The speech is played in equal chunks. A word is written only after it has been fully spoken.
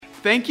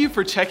Thank you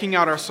for checking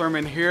out our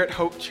sermon here at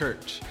Hope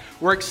Church.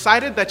 We're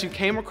excited that you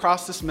came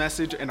across this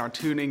message and are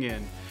tuning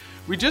in.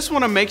 We just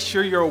want to make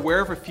sure you're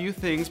aware of a few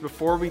things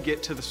before we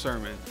get to the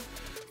sermon.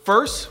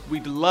 First,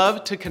 we'd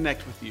love to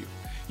connect with you.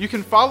 You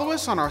can follow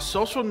us on our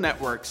social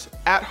networks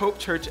at Hope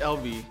Church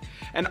LV,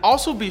 and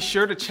also be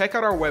sure to check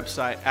out our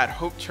website at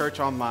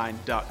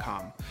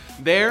hopechurchonline.com.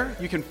 There,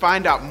 you can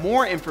find out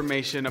more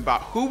information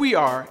about who we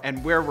are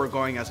and where we're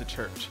going as a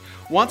church.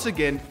 Once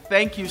again,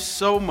 thank you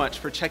so much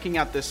for checking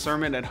out this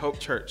sermon at Hope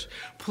Church.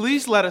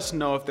 Please let us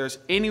know if there's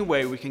any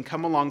way we can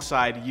come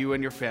alongside you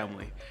and your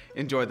family.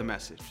 Enjoy the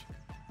message.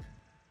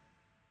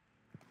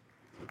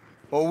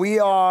 Well, we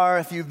are,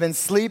 if you've been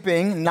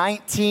sleeping,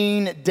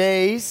 19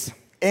 days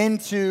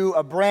into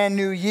a brand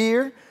new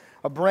year,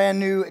 a brand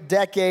new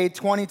decade.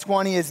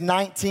 2020 is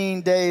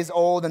 19 days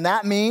old, and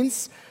that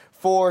means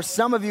for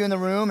some of you in the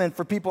room and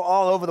for people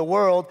all over the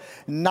world,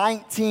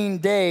 19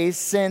 days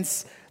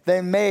since they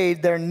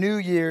made their New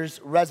Year's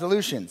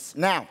resolutions.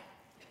 Now,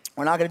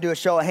 we're not going to do a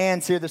show of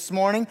hands here this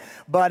morning,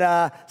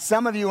 but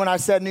some of you, when I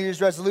said New Year's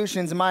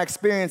resolutions, in my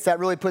experience, that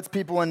really puts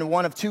people into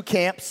one of two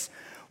camps.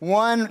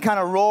 One, kind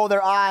of roll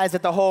their eyes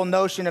at the whole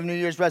notion of New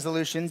Year's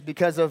resolutions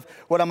because of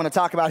what I'm going to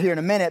talk about here in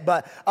a minute.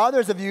 But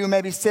others of you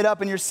maybe sit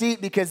up in your seat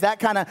because that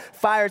kind of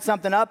fired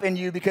something up in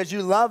you because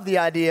you love the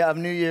idea of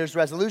New Year's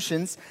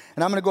resolutions.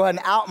 And I'm going to go ahead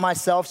and out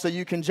myself so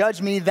you can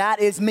judge me. That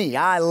is me.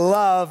 I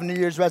love New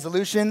Year's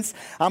resolutions.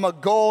 I'm a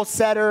goal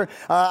setter.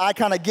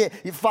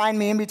 You find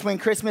me in between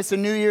Christmas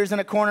and New Year's in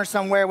a corner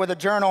somewhere with a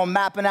journal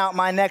mapping out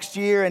my next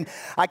year. And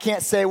I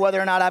can't say whether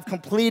or not I've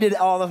completed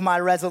all of my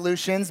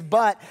resolutions,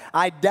 but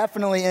I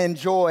definitely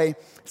enjoy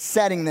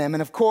setting them.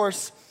 And of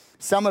course,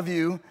 some of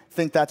you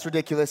think that's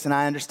ridiculous, and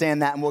I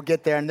understand that, and we'll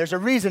get there. And there's a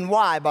reason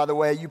why, by the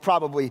way, you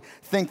probably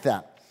think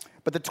that.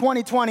 But the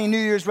 2020 New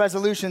Year's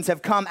resolutions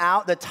have come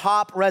out, the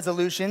top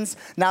resolutions,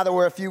 now that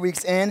we're a few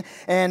weeks in.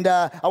 And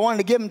I wanted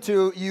to give them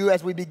to you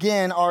as we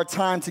begin our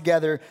time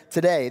together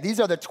today. These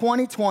are the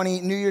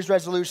 2020 New Year's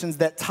resolutions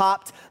that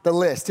topped the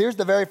list. Here's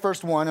the very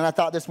first one, and I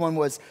thought this one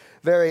was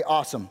very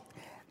awesome.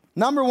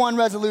 Number one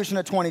resolution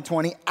of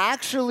 2020,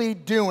 actually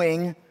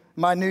doing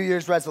my New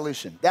Year's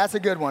resolution. That's a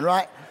good one,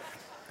 right?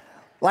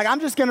 Like, I'm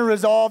just going to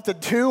resolve to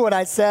do what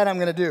I said I'm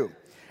going to do.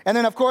 And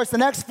then, of course, the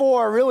next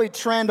four really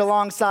trend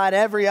alongside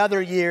every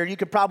other year. You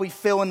could probably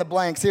fill in the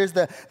blanks. Here's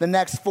the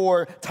next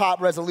four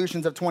top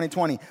resolutions of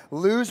 2020.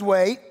 Lose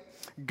weight,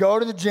 go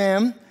to the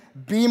gym,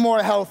 be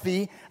more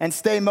healthy, and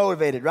stay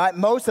motivated, right?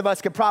 Most of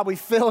us could probably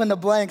fill in the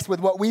blanks with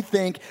what we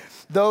think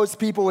those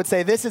people would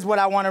say, this is what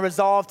I want to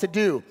resolve to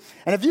do.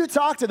 And if you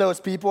talk to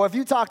those people, if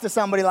you talk to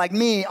somebody like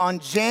me on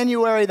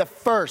January the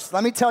 1st,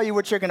 let me tell you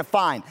what you're going to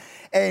find.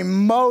 A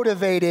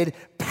motivated,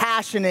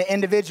 passionate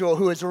individual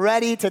who is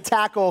ready to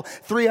tackle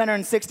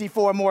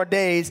 364 more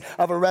days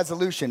of a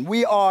resolution.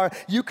 We are,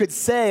 you could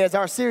say, as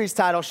our series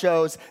title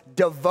shows,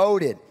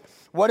 devoted.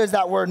 What does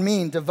that word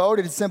mean?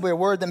 Devoted is simply a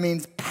word that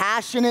means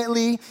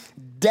passionately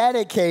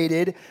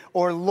dedicated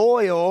or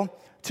loyal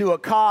to a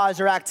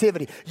cause or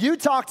activity. You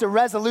talk to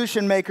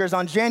resolution makers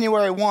on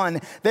January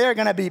 1, they're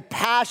going to be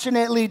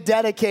passionately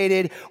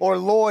dedicated or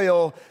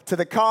loyal to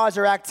the cause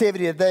or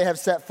activity that they have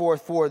set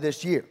forth for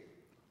this year.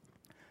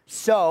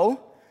 So,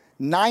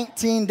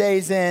 19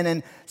 days in,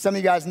 and some of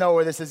you guys know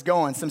where this is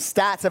going. Some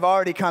stats have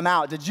already come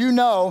out. Did you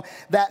know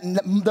that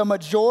the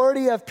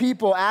majority of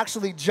people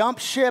actually jump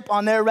ship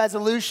on their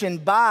resolution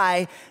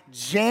by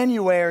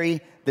January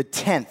the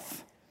 10th?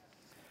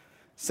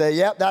 Say,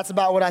 yep, that's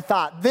about what I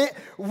thought.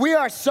 We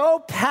are so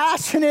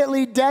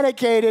passionately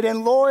dedicated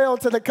and loyal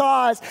to the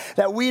cause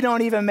that we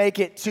don't even make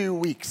it 2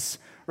 weeks,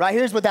 right?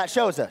 Here's what that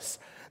shows us.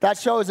 That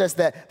shows us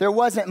that there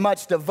wasn't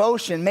much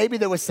devotion. Maybe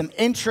there was some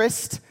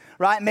interest,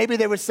 right? Maybe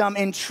there was some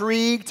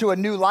intrigue to a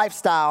new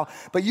lifestyle,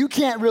 but you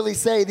can't really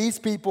say these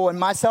people, and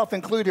myself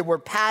included, were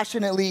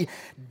passionately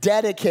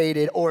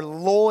dedicated or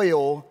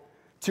loyal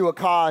to a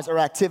cause or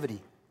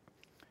activity.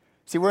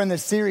 See, we're in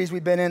this series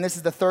we've been in. This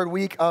is the third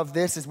week of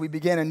this as we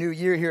begin a new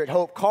year here at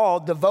Hope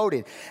called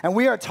Devoted. And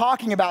we are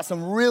talking about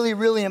some really,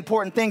 really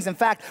important things. In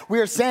fact, we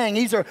are saying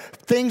these are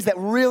things that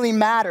really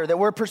matter that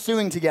we're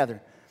pursuing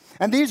together.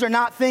 And these are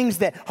not things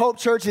that Hope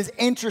Church is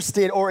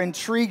interested or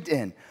intrigued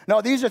in.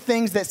 No, these are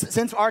things that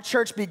since our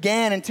church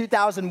began in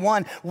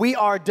 2001, we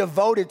are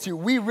devoted to.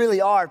 We really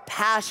are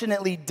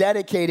passionately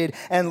dedicated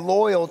and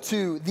loyal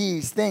to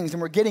these things.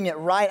 And we're getting it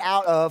right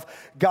out of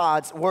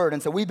God's word.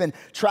 And so we've been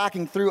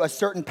tracking through a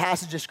certain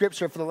passage of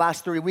scripture for the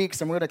last 3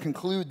 weeks, and we're going to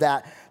conclude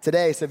that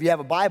today. So if you have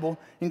a Bible,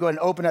 you can go ahead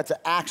and open up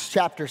to Acts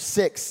chapter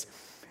 6.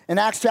 In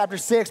Acts chapter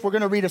 6, we're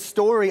going to read a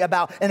story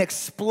about an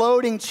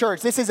exploding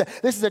church. This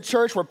is a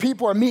church where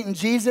people are meeting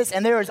Jesus,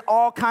 and there is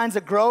all kinds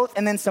of growth,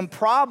 and then some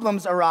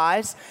problems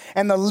arise,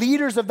 and the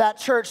leaders of that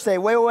church say,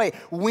 wait,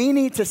 we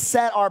need to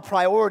set our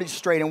priorities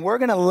straight, and we're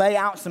going to lay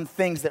out some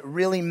things that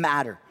really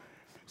matter.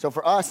 So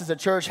for us as a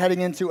church heading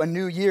into a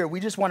new year,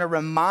 we just want to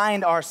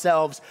remind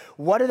ourselves,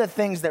 what are the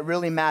things that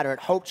really matter at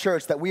Hope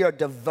Church that we are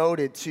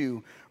devoted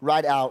to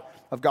right out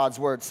of God's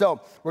word.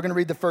 So we're going to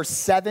read the first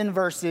 7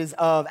 verses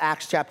of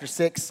Acts chapter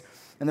 6.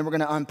 and then we're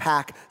going to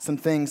unpack some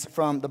things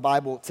from the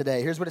Bible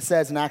today. Here's what it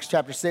says in Acts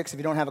chapter 6. If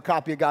you don't have a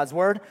copy of God's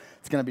word,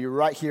 it's going to be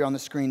right here on the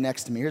screen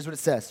next to me. Here's what it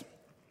says.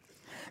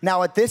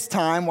 Now at this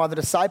time, while the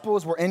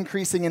disciples were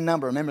increasing in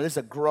number, remember this is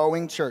a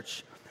growing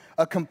church,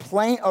 a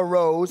complaint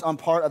arose on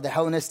part of the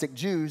Hellenistic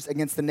Jews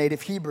against the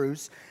native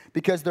Hebrews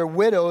because their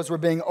widows were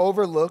being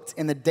overlooked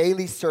in the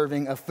daily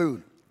serving of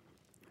food.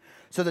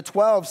 So the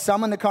 12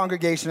 summoned the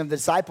congregation of the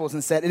disciples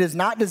and said, "It is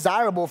not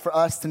desirable for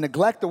us to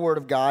neglect the word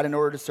of God in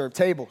order to serve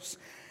tables.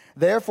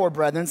 Therefore,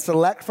 brethren,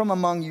 select from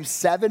among you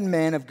 7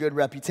 men of good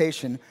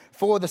reputation,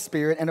 full of the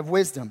Spirit and of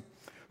wisdom,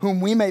 whom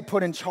we may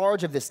put in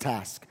charge of this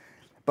task.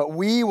 But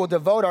we will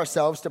devote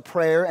ourselves to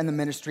prayer and the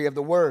ministry of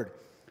the word."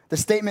 The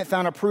statement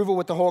found approval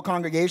with the whole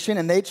congregation,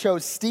 and they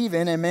chose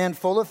Stephen, a man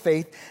full of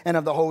faith and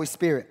of the Holy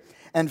Spirit,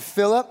 and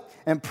Philip,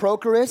 and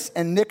Prochorus,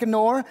 and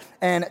Nicanor,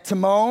 and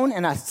Timon,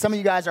 and some of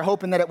you guys are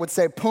hoping that it would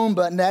say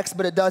Pumbaa next,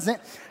 but it doesn't.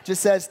 It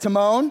just says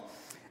Timon,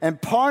 and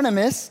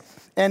Parmenas,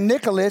 and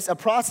Nicholas, a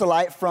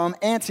proselyte from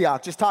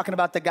Antioch, just talking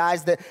about the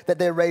guys that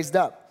they raised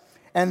up.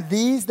 And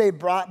these they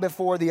brought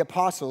before the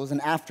apostles, and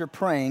after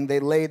praying, they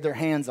laid their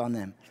hands on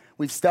them.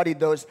 We've studied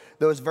those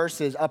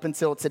verses up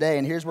until today,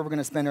 and here's where we're going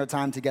to spend our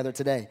time together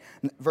today.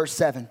 Verse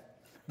 7,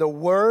 the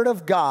word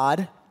of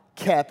God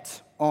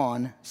kept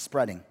on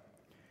spreading,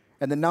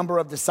 and the number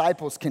of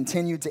disciples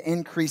continued to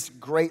increase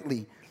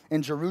greatly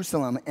in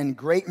Jerusalem, and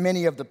great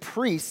many of the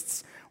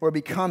priests were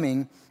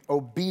becoming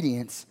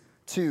obedient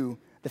to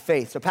the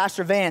faith. So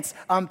Pastor Vance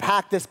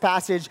unpacked this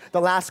passage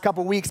the last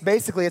couple weeks.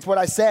 Basically, it's what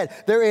I said.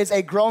 There is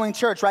a growing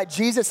church, right?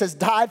 Jesus has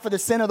died for the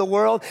sin of the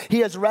world. He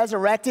has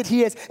resurrected. He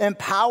has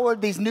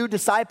empowered these new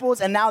disciples,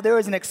 and now there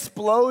is an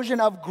explosion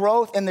of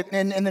growth in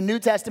the New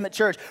Testament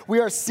church. We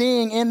are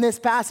seeing in this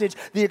passage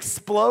the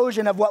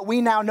explosion of what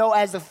we now know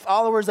as the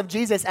followers of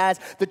Jesus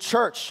as the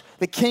church.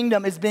 The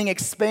kingdom is being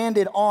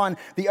expanded on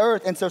the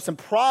earth, and so some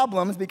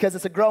problems, because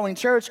it's a growing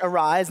church,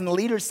 arise, and the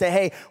leaders say,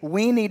 hey,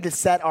 we need to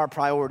set our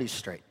priorities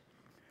straight.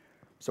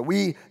 So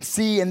we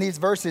see in these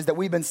verses that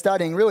we've been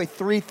studying really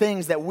 3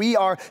 things that we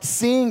are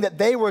seeing that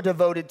they were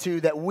devoted to,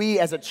 that we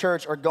as a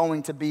church are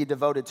going to be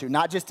devoted to.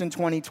 Not just in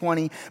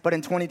 2020, but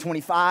in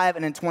 2025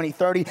 and in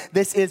 2030.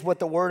 This is what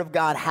the Word of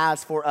God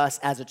has for us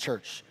as a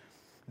church.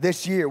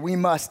 This year, we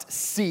must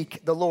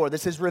seek the Lord.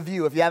 This is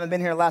review. If you haven't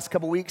been here the last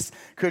couple weeks,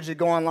 I encourage you to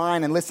go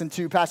online and listen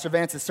to Pastor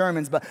Vance's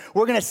sermons. But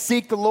we're going to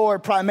seek the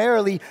Lord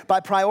primarily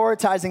by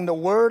prioritizing the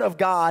Word of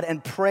God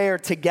and prayer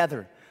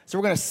together. So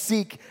we're going to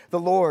seek the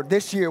Lord.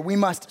 This year, we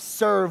must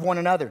serve one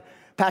another.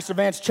 Pastor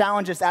Vance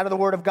challenged us out of the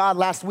Word of God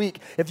last week.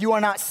 If you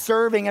are not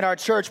serving at our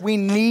church, we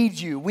need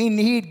you. We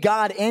need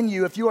God in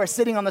you. If you are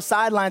sitting on the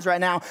sidelines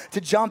right now to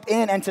jump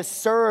in and to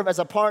serve as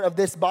a part of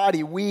this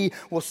body, we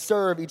will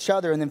serve each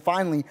other. And then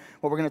finally,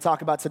 what we're going to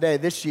talk about today,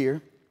 this year,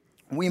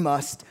 we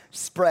must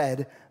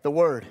spread the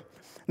word.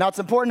 Now, it's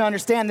important to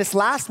understand this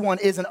last one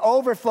is an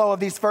overflow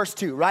of these first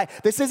 2, right?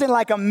 This isn't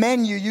like a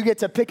menu you get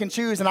to pick and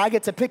choose, and I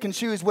get to pick and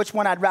choose which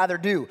one I'd rather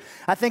do.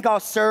 I think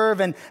I'll serve,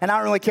 and I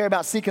don't really care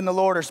about seeking the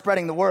Lord or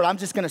spreading the word. I'm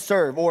just going to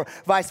serve, or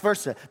vice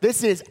versa.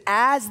 This is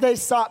as they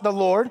sought the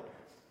Lord,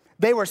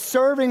 they were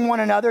serving one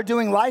another,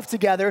 doing life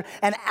together,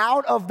 and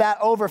out of that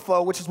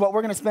overflow, which is what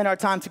we're going to spend our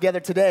time together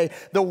today,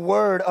 the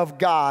word of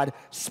God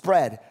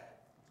spread.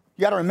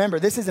 You got to remember,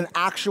 this is an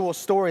actual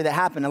story that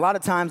happened. A lot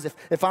of times,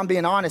 if I'm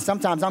being honest,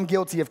 sometimes I'm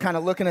guilty of kind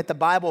of looking at the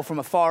Bible from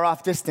a far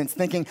off distance,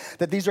 thinking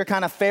that these are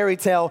kind of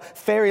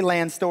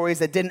fairyland stories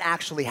that didn't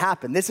actually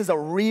happen. This is a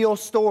real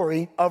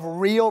story of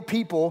real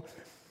people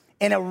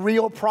and a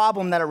real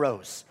problem that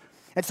arose.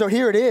 And so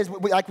here it is,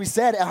 like we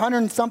said,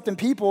 100-something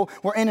people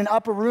were in an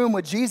upper room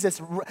with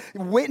Jesus,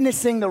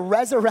 witnessing the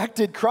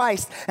resurrected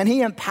Christ, and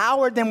he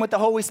empowered them with the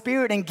Holy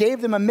Spirit and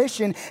gave them a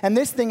mission, and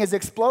this thing is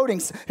exploding.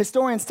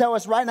 Historians tell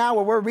us right now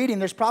where we're reading,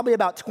 there's probably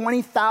about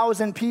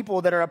 20,000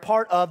 people that are a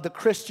part of the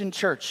Christian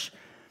church.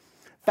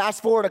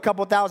 Fast forward a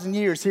couple thousand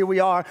years, here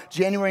we are,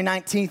 January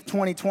 19th,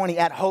 2020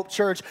 at Hope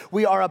Church.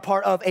 We are a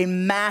part of a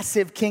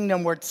massive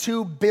kingdom where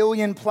 2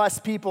 billion plus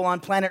people on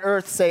planet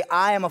Earth say,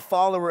 I am a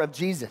follower of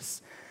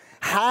Jesus.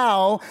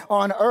 How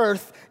on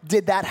earth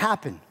did that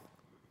happen?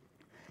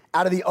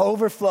 Out of the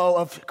overflow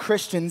of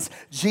Christians,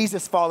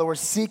 Jesus followers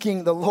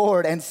seeking the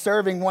Lord and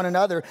serving one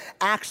another,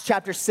 Acts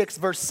chapter 6,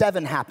 verse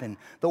 7 happened.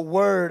 The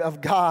word of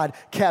God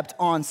kept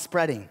on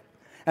spreading,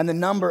 and the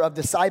number of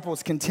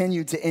disciples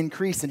continued to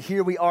increase. And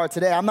here we are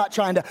today. I'm not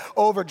trying to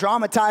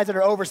over-dramatize it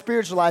or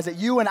over-spiritualize it.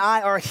 You and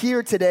I are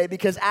here today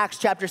because Acts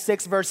chapter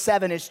 6, verse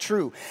 7 is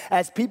true.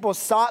 As people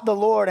sought the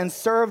Lord and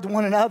served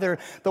one another,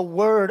 the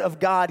word of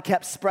God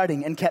kept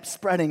spreading and kept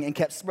spreading and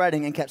kept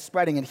spreading and kept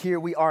spreading. And here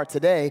we are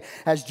today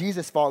as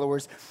Jesus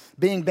followers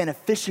being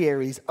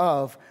beneficiaries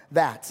of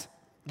that.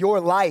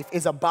 Your life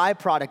is a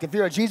byproduct. If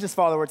you're a Jesus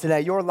follower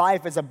today, your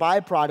life is a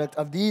byproduct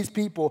of these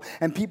people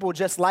and people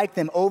just like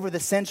them over the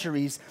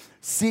centuries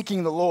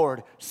seeking the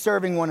Lord,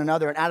 serving one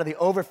another, and out of the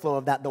overflow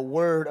of that, the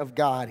word of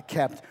God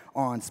kept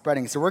on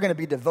spreading. So we're going to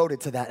be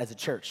devoted to that as a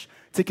church,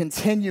 to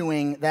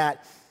continuing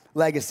that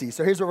legacy.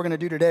 So here's what we're going to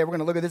do today. We're going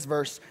to look at this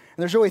verse. And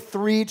there's really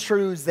three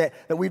truths that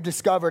we've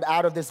discovered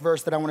out of this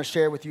verse that I want to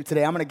share with you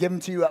today. I'm going to give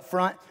them to you up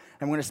front.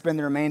 And we're going to spend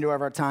the remainder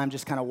of our time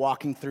just kind of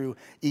walking through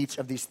each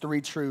of these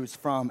three truths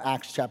from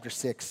Acts chapter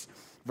 6,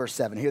 verse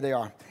 7. Here they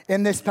are.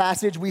 In this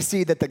passage, we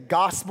see that the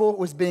gospel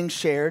was being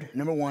shared,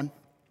 number one.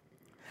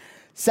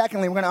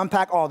 Secondly, we're going to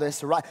unpack all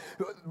this. Right?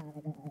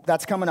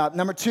 That's coming up.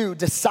 Number two,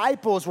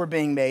 disciples were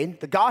being made.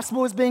 The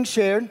gospel was being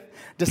shared.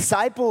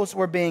 Disciples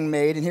were being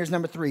made. And here's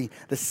number three,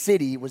 the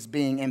city was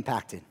being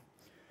impacted.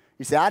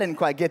 You say, I didn't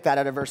quite get that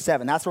out of verse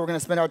 7. That's what we're going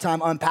to spend our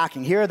time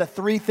unpacking. Here are the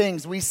three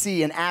things we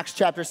see in Acts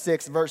chapter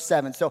 6, verse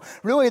 7. So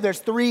really, there's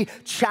three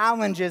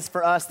challenges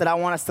for us that I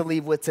want us to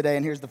leave with today.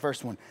 And here's the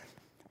first one.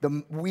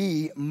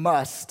 We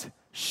must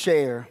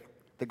share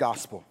the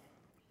gospel.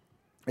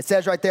 It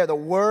says right there, the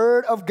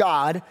word of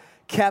God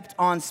kept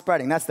on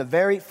spreading. That's the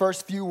very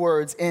first few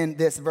words in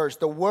this verse.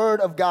 The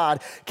word of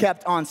God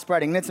kept on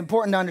spreading. And it's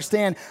important to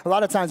understand, a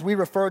lot of times we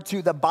refer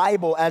to the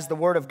Bible as the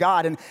word of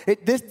God. And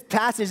this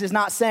passage is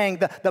not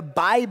saying the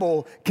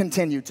Bible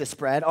continued to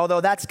spread,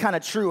 although that's kind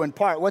of true in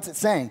part. What's it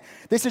saying?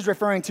 This is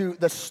referring to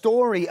the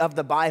story of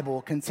the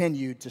Bible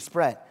continued to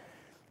spread.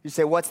 You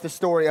say, what's the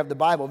story of the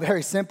Bible?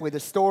 Very simply, the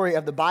story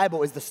of the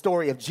Bible is the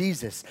story of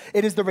Jesus.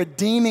 It is the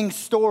redeeming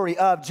story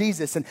of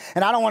Jesus. And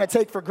I don't want to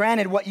take for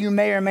granted what you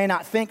may or may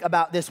not think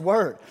about this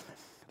word.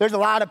 There's a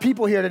lot of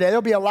people here today.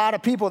 There'll be a lot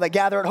of people that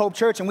gather at Hope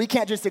Church, and we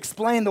can't just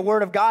explain the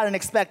word of God and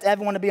expect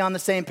everyone to be on the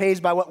same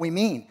page by what we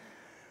mean.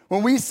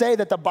 When we say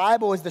that the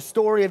Bible is the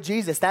story of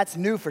Jesus, that's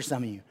new for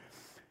some of you.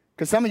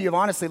 Because some of you have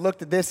honestly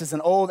looked at this as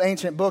an old,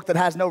 ancient book that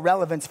has no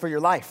relevance for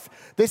your life.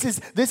 This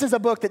is a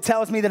book that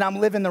tells me that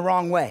I'm living the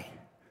wrong way.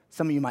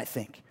 Some of you might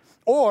think.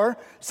 Or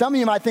some of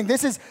you might think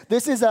this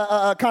is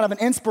a kind of an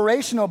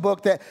inspirational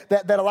book that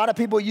a lot of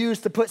people use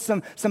to put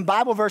some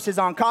Bible verses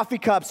on coffee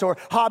cups, or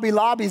Hobby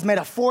Lobby's made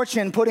a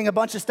fortune putting a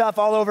bunch of stuff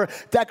all over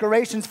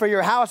decorations for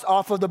your house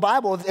off of the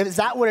Bible. Is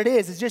that what it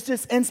is? It's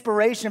just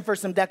inspiration for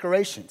some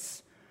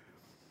decorations.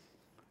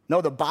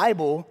 No, the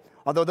Bible,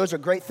 although those are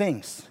great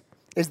things,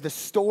 is the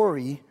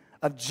story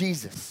of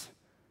Jesus.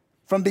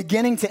 From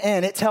beginning to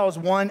end, it tells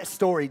one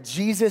story.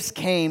 Jesus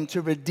came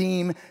to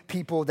redeem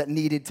people that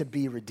needed to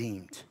be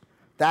redeemed.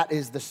 That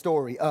is the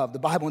story of the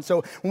Bible. And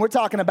so when we're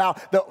talking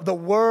about the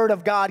word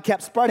of God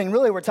kept spreading,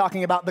 really we're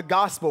talking about the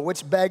gospel,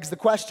 which begs the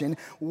question,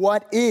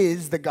 what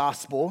is the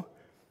gospel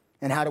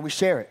and how do we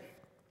share it?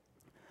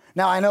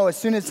 Now, I know as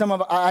soon as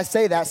I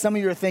say that, some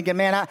of you are thinking,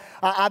 man,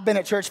 I've been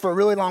at church for a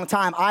really long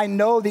time. I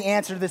know the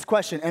answer to this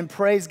question, and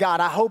praise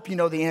God, I hope you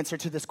know the answer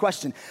to this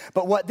question.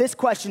 But what this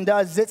question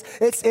does is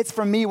it's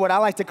for me what I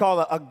like to call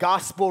a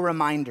gospel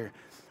reminder.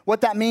 What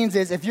that means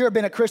is if you've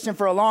been a Christian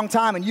for a long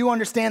time and you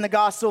understand the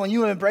gospel and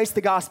you embrace the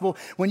gospel,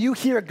 when you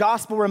hear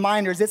gospel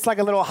reminders, it's like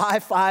a little high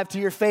five to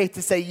your faith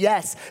to say,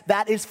 yes,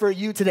 that is for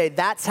you today.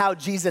 That's how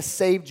Jesus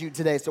saved you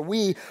today. So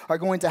we are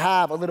going to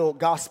have a little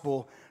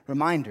gospel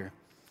reminder.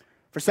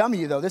 For some of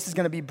you, though, this is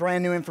going to be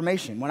brand new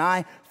information. When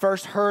I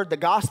first heard the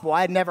gospel,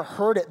 I had never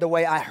heard it the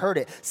way I heard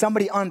it.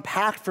 Somebody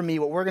unpacked for me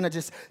what we're going to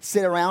just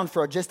sit around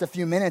for just a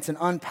few minutes and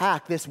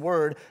unpack this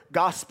word,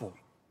 gospel.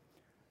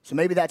 So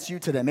maybe that's you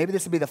today. Maybe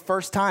this will be the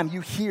first time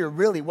you hear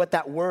really what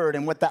that word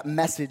and what that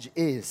message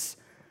is.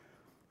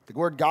 The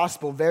word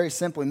gospel very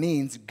simply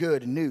means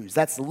good news.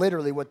 That's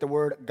literally what the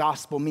word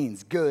gospel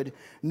means, good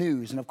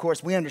news. And of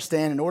course, we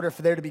understand in order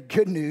for there to be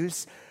good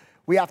news,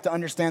 we have to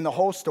understand the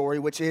whole story,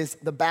 which is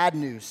the bad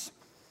news.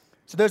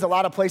 So there's a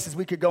lot of places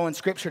we could go in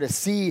Scripture to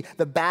see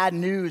the bad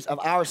news of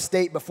our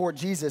state before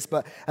Jesus.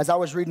 But as I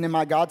was reading in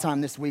my God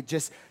time this week,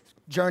 just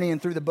journeying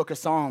through the book of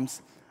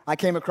Psalms, I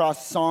came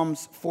across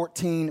Psalms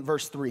 14,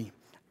 verse 3.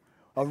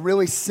 A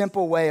really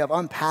simple way of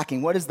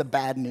unpacking what is the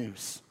bad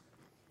news.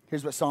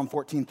 Here's what Psalm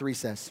 14:3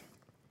 says.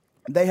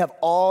 They have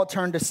all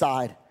turned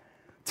aside.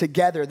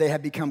 Together they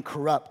have become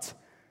corrupt.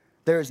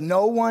 There is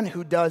no one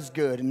who does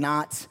good,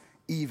 not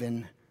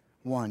even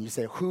one. You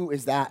say, who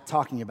is that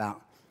talking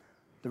about?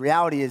 The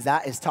reality is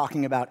that is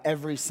talking about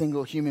every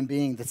single human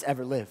being that's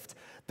ever lived.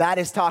 That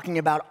is talking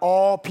about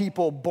all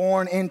people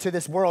born into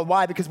this world.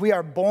 Why? Because we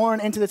are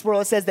born into this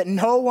world. It says that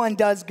no one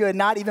does good,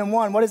 not even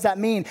one. What does that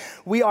mean?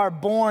 We are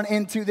born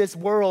into this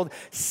world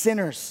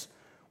sinners.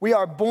 We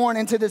are born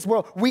into this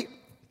world.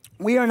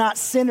 We are not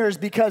sinners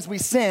because we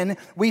sin.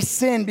 We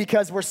sin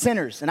because we're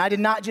sinners. And I did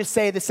not just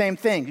say the same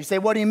thing. You say,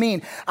 what do you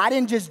mean? I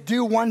didn't just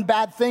do one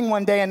bad thing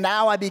one day and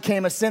now I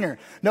became a sinner.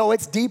 No,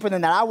 it's deeper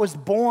than that. I was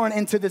born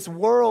into this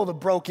world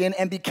broken,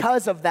 and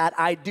because of that,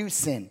 I do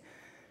sin.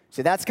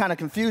 See, that's kind of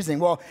confusing.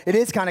 Well, it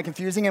is kind of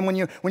confusing, and when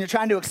you're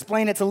trying to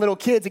explain it to little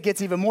kids, it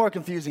gets even more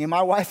confusing. And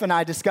my wife and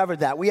I discovered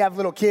that. We have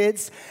little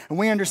kids, and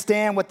we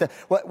understand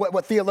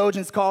what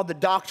theologians call the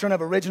doctrine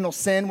of original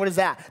sin. What is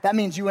that? That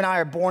means you and I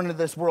are born into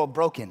this world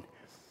broken.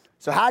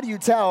 So how do you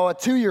tell a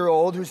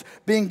 2-year-old who's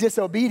being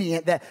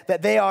disobedient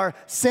that they are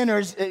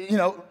sinners,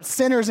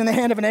 sinners in the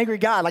hand of an angry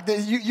God? Like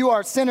you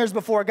are sinners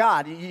before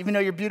God, even though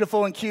you're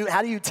beautiful and cute.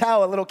 How do you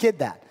tell a little kid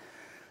that?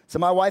 So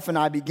my wife and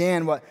I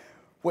began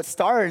what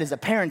started as a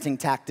parenting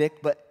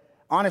tactic, but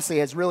honestly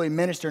has really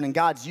ministered, and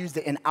God's used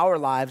it in our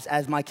lives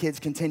as my kids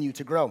continue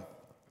to grow.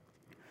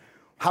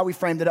 How we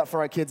framed it up for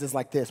our kids is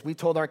like this. We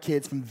told our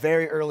kids from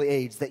very early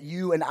age that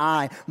you and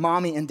I,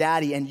 mommy and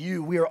daddy and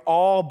you, we are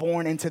all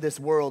born into this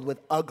world with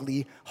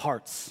ugly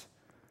hearts.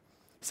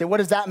 So what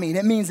does that mean?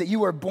 It means that you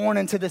were born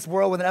into this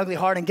world with an ugly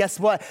heart, and guess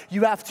what?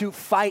 You have to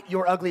fight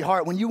your ugly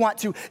heart. When you want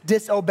to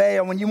disobey,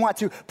 or when you want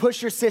to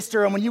push your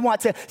sister, or when you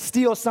want to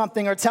steal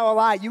something or tell a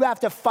lie, you have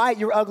to fight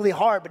your ugly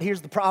heart. But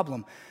here's the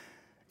problem.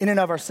 In and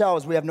of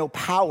ourselves, we have no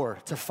power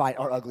to fight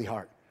our ugly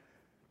heart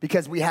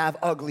because we have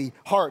ugly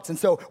hearts. And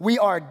so we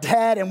are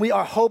dead and we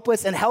are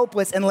hopeless and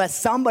helpless unless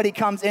somebody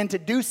comes in to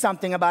do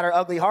something about our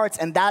ugly hearts,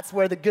 and that's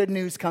where the good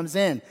news comes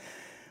in.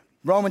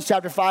 Romans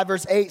chapter 5,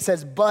 verse 8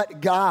 says,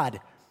 "But God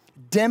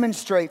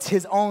demonstrates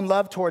his own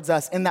love towards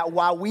us in that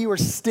while we were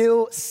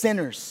still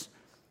sinners,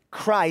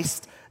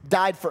 Christ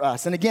died for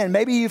us." And again,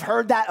 maybe you've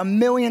heard that a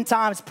million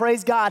times.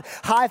 Praise God.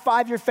 High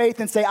five your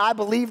faith and say, I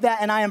believe that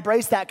and I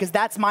embrace that because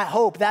that's my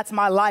hope. That's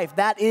my life.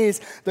 That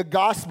is the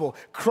gospel.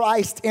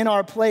 Christ in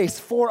our place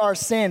for our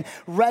sin,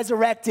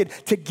 resurrected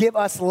to give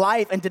us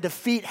life and to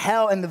defeat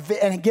hell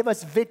and give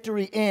us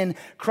victory in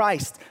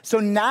Christ. So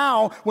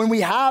now when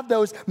we have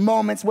those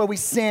moments where we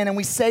sin and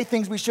we say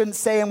things we shouldn't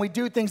say and we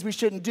do things we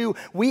shouldn't do,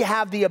 we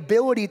have the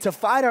ability to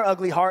fight our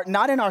ugly heart,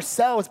 not in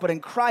ourselves, but in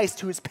Christ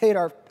who has paid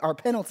our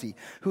penalty,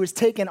 who has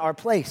taken our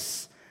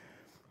place.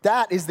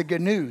 That is the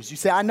good news. You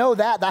say, I know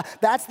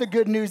that's the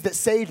good news that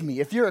saved me.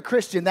 If you're a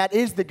Christian, that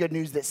is the good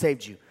news that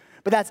saved you.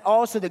 But that's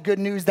also the good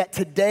news that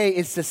today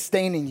is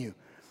sustaining you.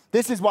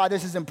 This is why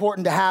this is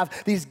important to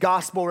have these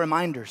gospel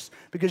reminders,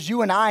 because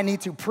you and I need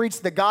to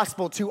preach the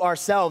gospel to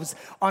ourselves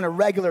on a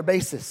regular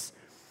basis.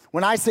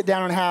 When I sit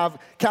down and have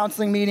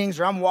counseling meetings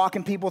or I'm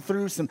walking people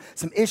through some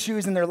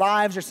issues in their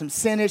lives or some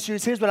sin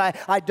issues, here's what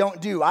I don't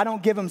do. I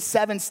don't give them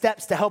 7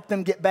 steps to help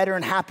them get better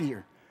and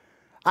happier.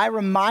 I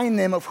remind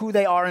them of who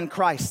they are in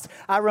Christ.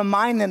 I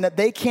remind them that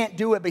they can't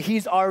do it, but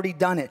he's already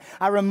done it.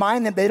 I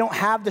remind them they don't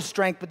have the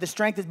strength, but the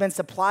strength has been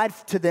supplied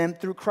to them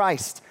through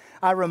Christ.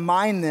 I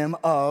remind them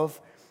of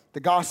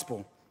the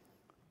gospel.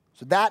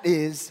 So that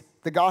is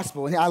the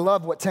gospel. And I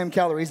love what Tim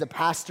Keller, he's a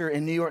pastor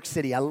in New York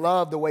City. I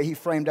love the way he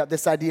framed up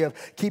this idea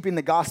of keeping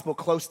the gospel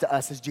close to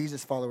us as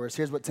Jesus followers.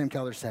 Here's what Tim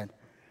Keller said.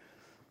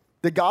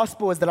 The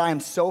gospel is that I am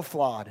so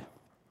flawed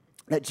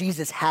that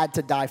Jesus had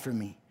to die for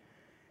me.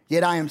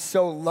 Yet I am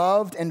so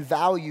loved and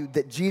valued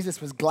that Jesus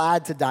was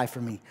glad to die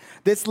for me.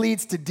 This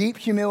leads to deep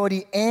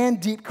humility and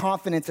deep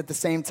confidence at the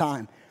same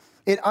time.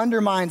 It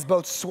undermines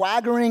both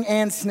swaggering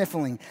and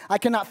sniffling. I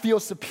cannot feel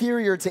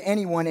superior to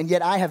anyone, and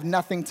yet I have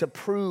nothing to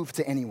prove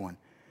to anyone.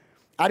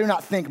 I do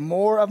not think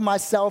more of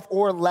myself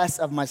or less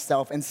of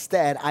myself.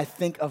 Instead, I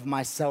think of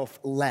myself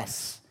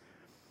less.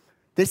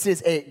 This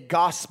is a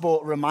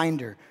gospel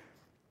reminder.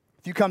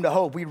 If you come to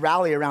Hope, we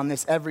rally around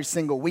this every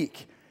single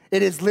week.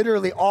 It is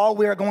literally all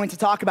we are going to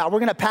talk about. We're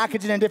going to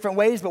package it in different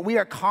ways, but we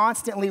are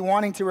constantly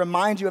wanting to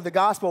remind you of the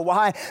gospel.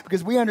 Why?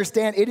 Because we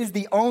understand it is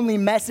the only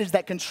message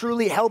that can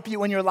truly help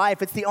you in your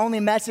life. It's the only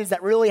message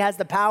that really has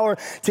the power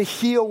to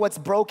heal what's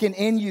broken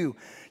in you.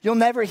 You'll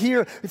never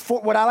hear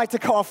what I like to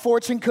call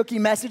fortune cookie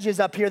messages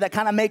up here that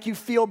kind of make you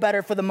feel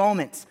better for the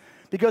moment.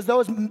 Because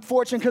those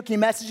fortune cookie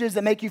messages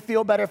that make you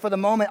feel better for the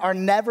moment are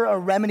never a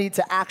remedy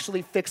to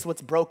actually fix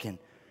what's broken.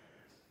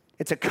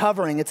 It's a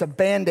covering, it's a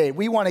Band-Aid.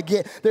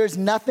 There's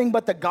nothing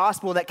but the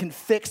gospel that can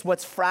fix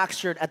what's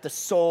fractured at the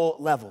soul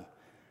level.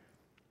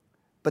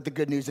 But the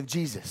good news of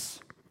Jesus.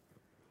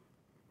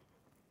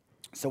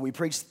 So we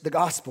preach the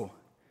gospel.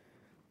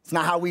 It's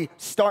not how we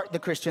start the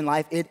Christian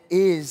life, it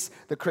is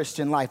the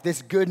Christian life.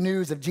 This good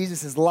news of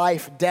Jesus'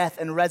 life, death,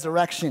 and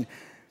resurrection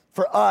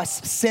for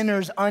us,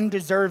 sinners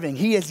undeserving.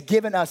 He has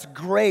given us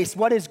grace.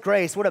 What is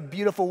grace? What a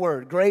beautiful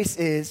word. Grace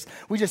is,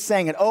 we just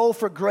sang it, oh,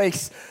 for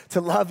grace to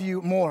love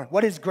you more.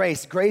 What is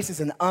grace? Grace is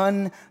an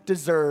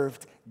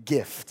undeserved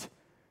gift.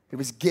 It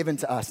was given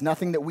to us,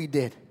 nothing that we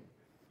did,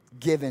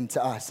 given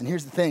to us. And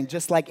here's the thing,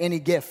 just like any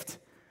gift,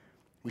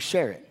 we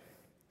share it.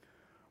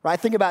 Right?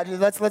 Think about it.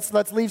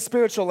 Let's leave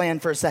spiritual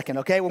land for a second,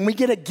 okay? When we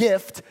get a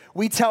gift,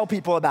 we tell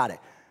people about it.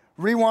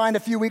 Rewind a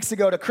few weeks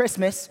ago to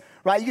Christmas,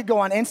 right? You could go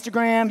on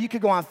Instagram, you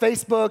could go on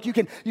Facebook,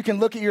 you can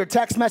look at your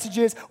text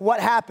messages. What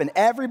happened?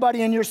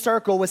 Everybody in your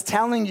circle was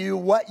telling you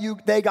what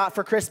they got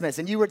for Christmas,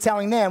 and you were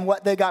telling them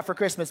what they got for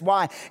Christmas.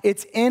 Why?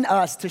 It's in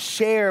us to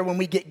share when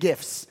we get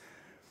gifts.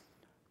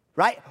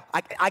 Right?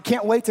 I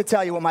can't wait to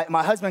tell you what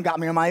my husband got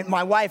me, or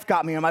my wife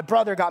got me, or my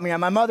brother got me, or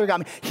my mother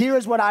got me. Here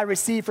is what I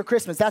received for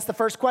Christmas. That's the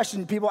first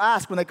question people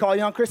ask when they call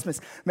you on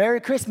Christmas.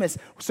 Merry Christmas.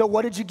 So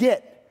what did you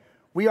get?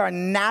 We are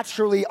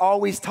naturally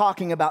always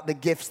talking about the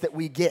gifts that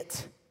we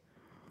get.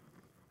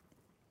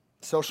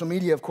 Social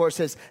media, of course,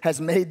 has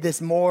made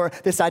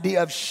this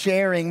idea of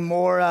sharing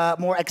more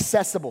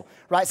accessible,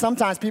 right?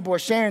 Sometimes people are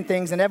sharing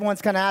things and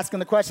everyone's kind of asking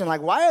the question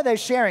like, why are they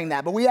sharing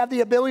that? But we have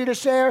the ability to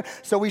share,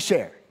 so we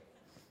share.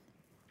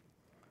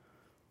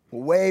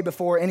 Way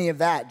before any of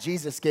that,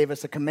 Jesus gave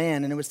us a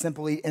command, and it was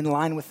simply in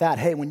line with that.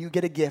 Hey, when you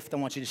get a gift, I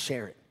want you to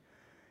share it.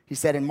 He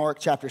said in Mark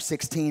chapter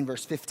 16,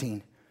 verse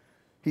 15,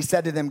 he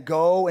said to them,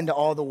 go into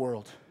all the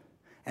world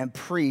and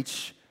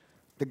preach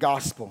the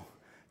gospel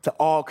to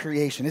all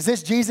creation. Is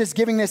this Jesus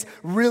giving this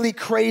really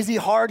crazy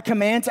hard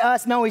command to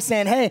us? No, he's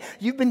saying, hey,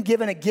 you've been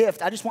given a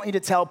gift. I just want you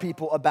to tell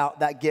people about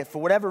that gift. For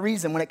whatever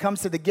reason, when it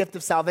comes to the gift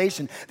of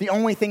salvation, the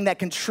only thing that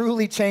can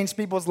truly change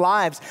people's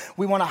lives,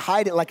 we want to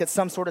hide it like it's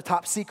some sort of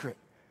top secret.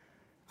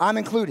 I'm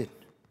included.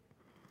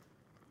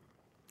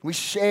 We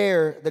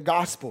share the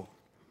gospel.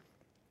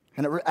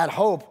 And at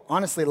Hope,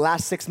 honestly, the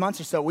last 6 months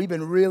or so, we've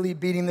been really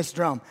beating this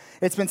drum.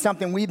 It's been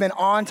something we've been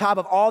on top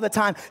of all the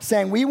time,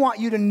 saying we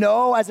want you to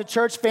know as a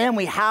church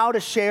family how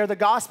to share the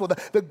gospel,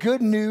 the good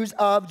news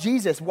of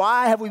Jesus.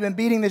 Why have we been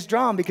beating this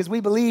drum? Because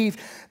we believe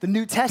the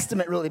New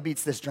Testament really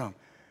beats this drum.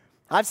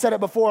 I've said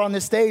it before on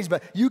this stage,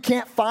 but you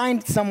can't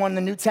find someone in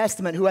the New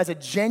Testament who has a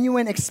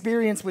genuine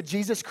experience with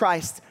Jesus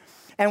Christ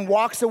and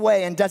walks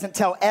away and doesn't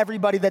tell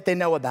everybody that they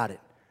know about it.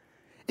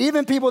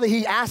 Even people that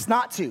he asked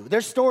not to.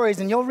 There's stories,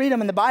 and you'll read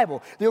them in the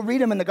Bible. You'll read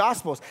them in the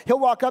Gospels. He'll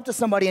walk up to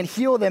somebody and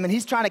heal them, and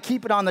he's trying to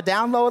keep it on the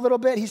down low a little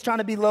bit. He's trying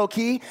to be low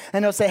key,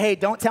 and he'll say, hey,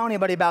 don't tell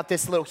anybody about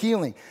this little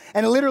healing.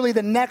 And literally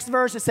the next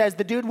verse, it says,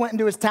 the dude went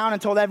into his town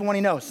and told everyone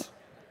he knows.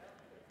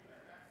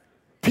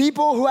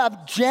 People who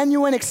have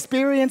genuine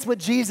experience with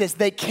Jesus,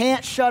 they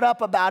can't shut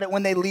up about it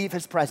when they leave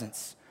his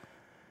presence.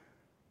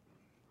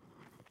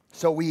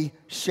 So we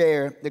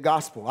share the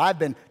gospel. I've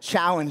been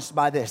challenged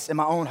by this in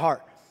my own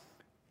heart.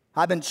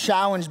 I've been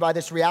challenged by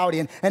this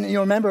reality. And you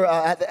remember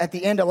at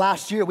the end of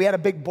last year, we had a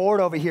big board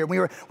over here. We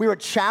were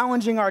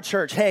challenging our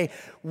church. Hey,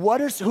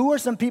 who are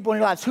some people in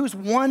your lives? Who's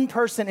one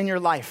person in your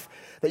life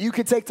that you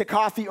could take to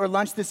coffee or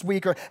lunch this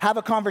week or have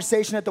a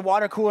conversation at the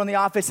water cooler in the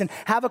office and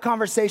have a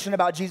conversation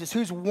about Jesus?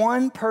 Who's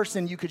one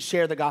person you could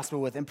share the gospel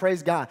with? And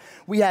praise God,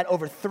 we had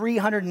over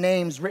 300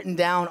 names written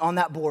down on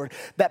that board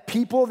that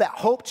people that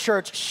Hope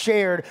Church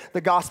shared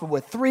the gospel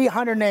with.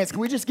 300 names. Can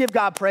we just give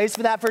God praise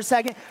for that for a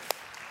second?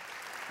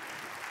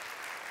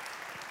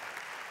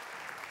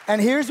 And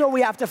here's what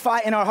we have to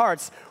fight in our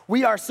hearts. A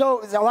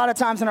lot of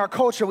times in our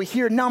culture, we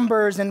hear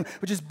numbers, and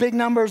which is big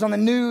numbers on the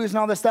news and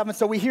all this stuff. And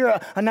so we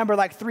hear a number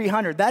like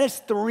 300. That is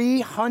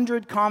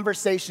 300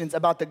 conversations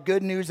about the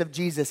good news of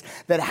Jesus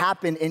that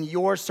happen in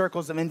your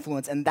circles of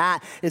influence. And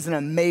that is an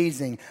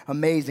amazing,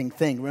 amazing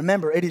thing.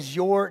 Remember, it is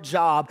your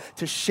job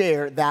to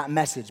share that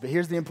message. But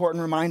here's the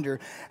important reminder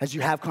as you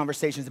have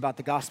conversations about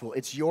the gospel.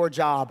 It's your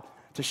job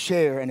to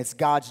share, and it's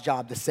God's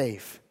job to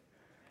save.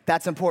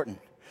 That's important.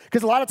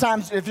 Because a lot of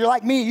times, if you're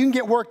like me, you can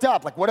get worked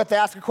up. Like, what if they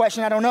ask a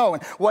question I don't know?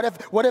 And what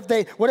if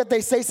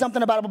they say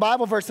something about a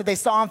Bible verse that they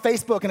saw on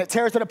Facebook and it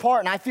tears it apart,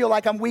 and I feel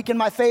like I'm weak in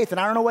my faith and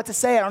I don't know what to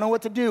say, I don't know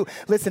what to do.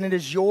 Listen, it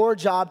is your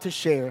job to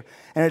share,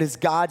 and it is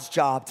God's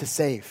job to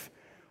save.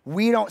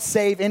 We don't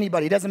save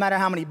anybody. It doesn't matter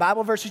how many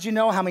Bible verses you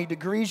know, how many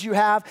degrees you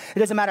have. It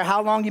doesn't matter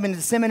how long you've been in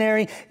the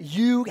seminary.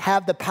 You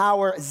have the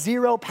power,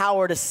 zero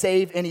power to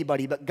save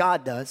anybody, but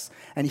God does,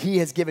 and he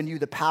has given you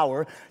the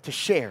power to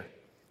share.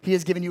 He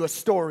has given you a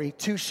story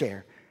to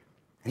share,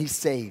 and he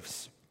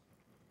saves.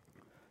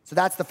 So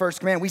that's the first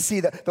command. We see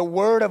that the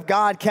word of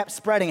God kept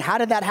spreading. How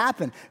did that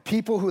happen?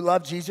 People who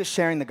love Jesus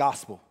sharing the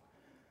gospel.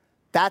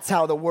 That's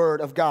how the word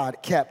of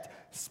God kept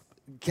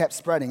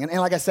spreading.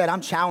 And like I said,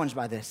 I'm challenged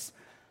by this.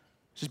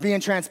 Just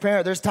being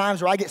transparent. There's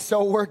times where I get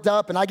so worked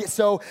up and I get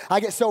so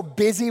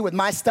busy with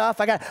my stuff.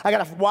 I got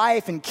a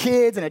wife and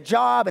kids and a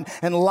job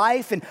and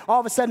life, and all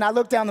of a sudden I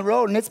look down the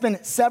road and it's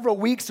been several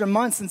weeks or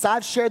months since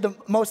I've shared the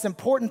most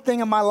important thing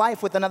in my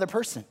life with another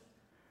person.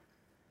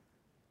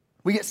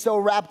 We get so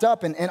wrapped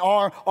up in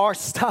our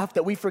stuff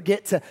that we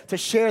forget to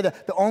share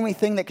the only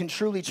thing that can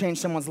truly change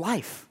someone's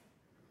life.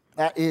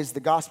 That is the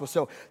gospel.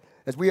 So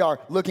as we are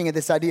looking at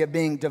this idea of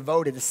being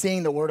devoted to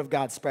seeing the word of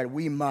God spread,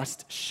 we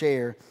must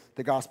share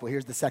the gospel.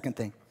 Here's the second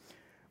thing.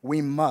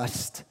 We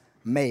must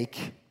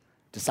make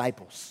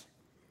disciples.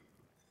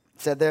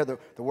 It said there, the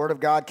word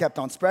of God kept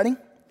on spreading,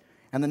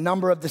 and the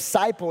number of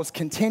disciples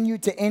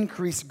continued to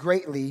increase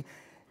greatly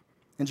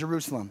in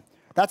Jerusalem.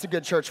 That's a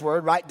good church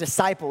word, right?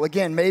 Disciple.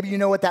 Again, maybe you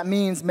know what that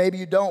means, maybe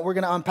you don't. We're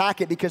going to unpack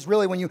it, because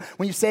really when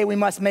you say we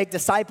must make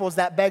disciples,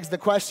 that begs the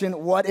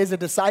question, what is a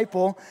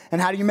disciple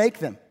and how do you make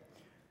them?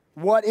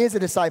 What is a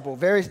disciple?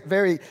 Very,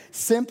 very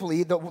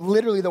simply,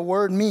 literally the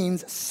word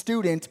means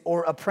student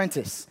or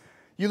apprentice.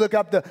 You look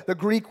up the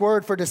Greek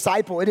word for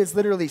disciple, it is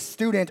literally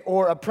student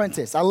or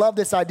apprentice. I love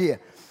this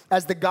idea.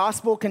 As the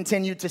gospel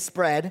continued to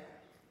spread,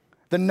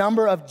 the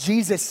number of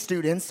Jesus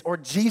students or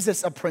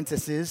Jesus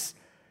apprentices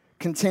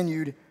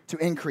continued to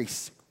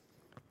increase.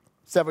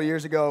 Several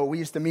years ago, we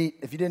used to meet,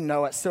 if you didn't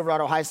know, at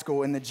Silverado High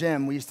School in the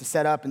gym. We used to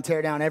set up and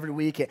tear down every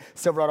week at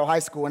Silverado High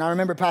School. And I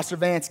remember Pastor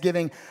Vance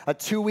giving a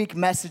 2-week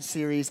message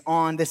series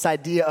on this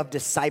idea of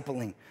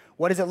discipling.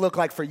 What does it look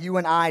like for you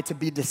and I to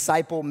be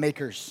disciple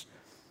makers?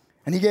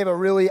 And he gave a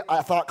really,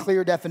 I thought,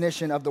 clear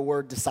definition of the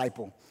word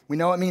disciple. We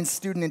know it means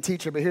student and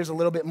teacher, but here's a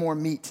little bit more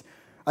meat.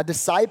 A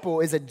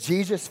disciple is a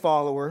Jesus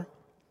follower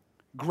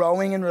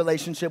growing in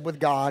relationship with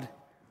God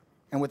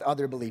and with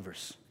other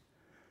believers.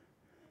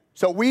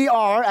 So we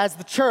are, as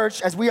the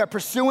church, as we are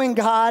pursuing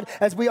God,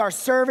 as we are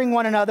serving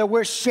one another,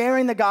 we're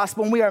sharing the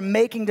gospel and we are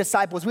making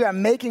disciples. We are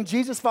making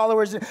Jesus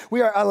followers. We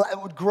are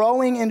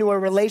growing into a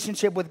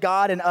relationship with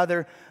God and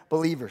other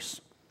believers.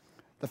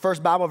 The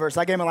first Bible verse,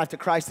 I gave my life to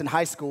Christ in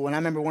high school, and I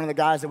remember one of the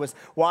guys that was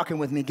walking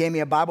with me gave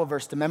me a Bible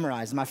verse to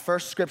memorize. My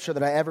first scripture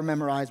that I ever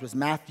memorized was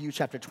Matthew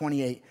chapter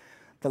 28,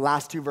 the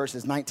last two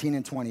verses, 19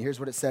 and 20. Here's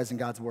what it says in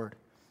God's word.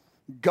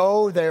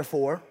 Go,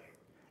 therefore,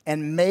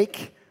 and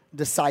make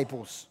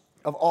disciples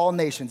of all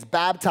nations,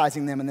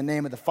 baptizing them in the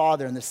name of the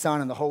Father and the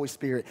Son and the Holy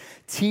Spirit,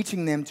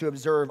 teaching them to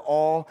observe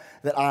all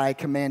that I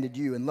commanded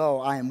you. And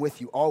lo, I am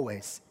with you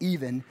always,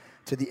 even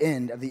to the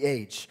end of the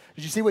age.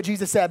 Did you see what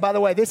Jesus said? By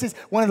the way, this is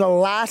one of the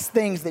last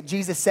things that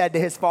Jesus said to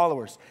his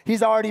followers.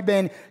 He's already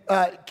been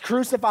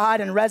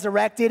crucified and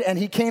resurrected, and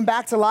he came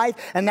back to life,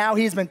 and now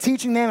he's been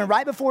teaching them. And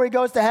right before he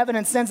goes to heaven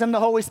and sends them the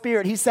Holy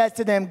Spirit, he says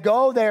to them,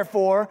 go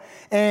therefore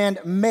and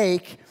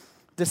make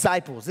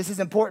disciples. This is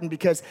important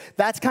because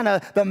that's kind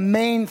of the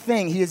main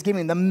thing he is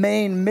giving, the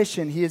main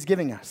mission he is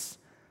giving us.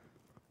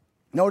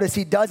 Notice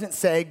he doesn't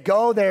say,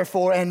 go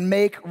therefore and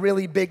make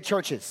really big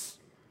churches.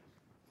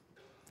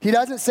 He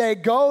doesn't say,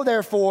 go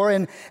therefore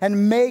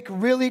and make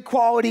really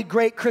quality,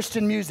 great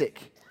Christian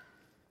music.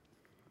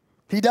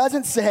 He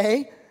doesn't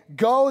say,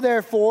 go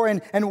therefore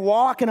and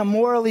walk in a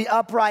morally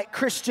upright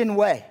Christian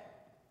way.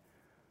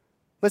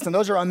 Listen,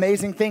 those are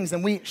amazing things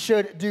and we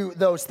should do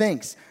those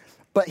things.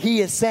 But he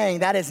is saying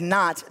that is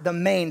not the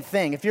main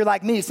thing. If you're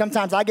like me,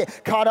 sometimes I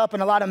get caught up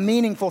in a lot of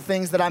meaningful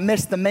things that I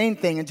miss the main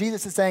thing. And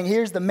Jesus is saying,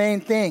 here's the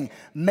main thing.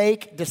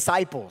 Make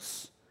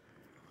disciples.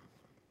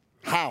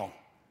 How?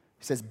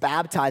 He says,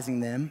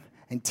 baptizing them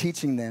and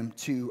teaching them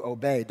to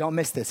obey. Don't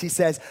miss this. He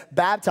says,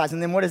 baptizing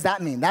them. What does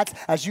that mean? That's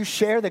as you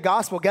share the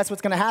gospel, guess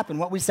what's going to happen?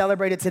 What we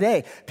celebrated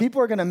today.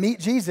 People are going to meet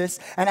Jesus,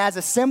 and as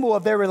a symbol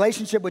of their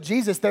relationship with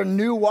Jesus, their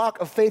new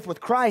walk of faith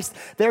with Christ,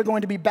 they're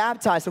going to be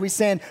baptized. So he's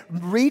saying,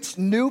 reach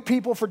new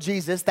people for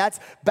Jesus. That's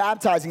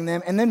baptizing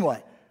them. And then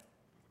what?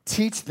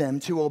 Teach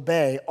them to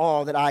obey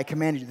all that I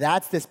commanded you.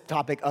 That's this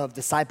topic of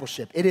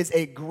discipleship. It is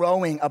a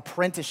growing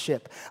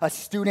apprenticeship, a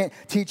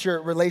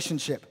student-teacher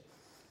relationship.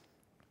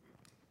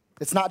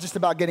 It's not just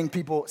about getting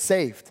people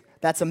saved.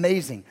 That's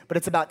amazing. But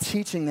it's about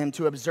teaching them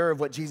to observe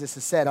what Jesus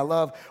has said. I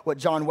love what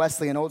John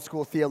Wesley, an old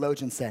school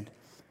theologian, said.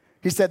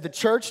 He said, the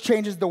church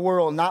changes the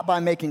world not by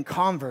making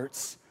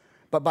converts,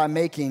 but by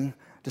making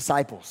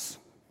disciples.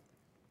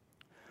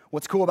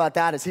 What's cool about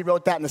that is he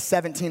wrote that in the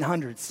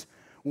 1700s,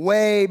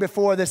 way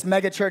before this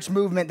megachurch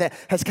movement that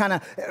has kind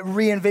of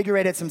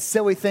reinvigorated some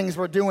silly things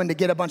we're doing to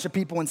get a bunch of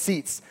people in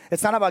seats.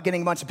 It's not about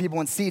getting a bunch of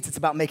people in seats. It's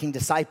about making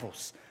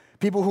disciples,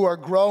 people who are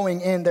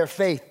growing in their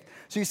faith.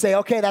 So you say,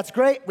 okay, that's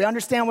great. We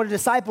understand what a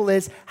disciple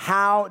is.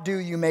 How do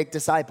you make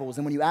disciples?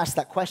 And when you ask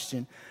that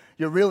question,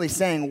 you're really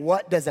saying,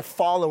 what does a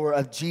follower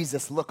of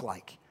Jesus look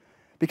like?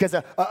 Because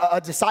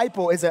a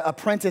disciple is an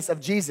apprentice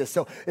of Jesus.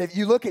 So if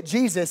you look at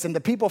Jesus and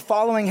the people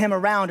following him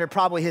around are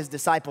probably his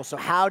disciples. So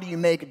how do you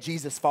make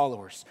Jesus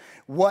followers?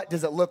 What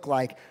does it look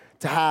like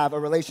to have a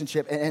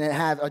relationship and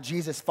have a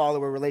Jesus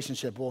follower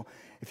relationship? Well,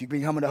 if you've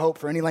been coming to Hope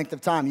for any length of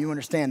time, you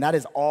understand that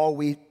is all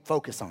we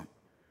focus on.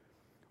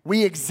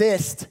 We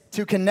exist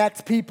to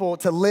connect people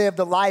to live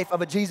the life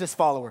of a Jesus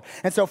follower.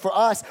 And so for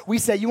us, we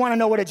say, you want to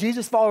know what a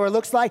Jesus follower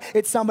looks like?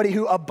 It's somebody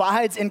who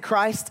abides in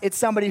Christ. It's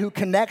somebody who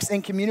connects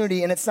in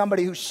community, and it's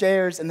somebody who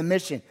shares in the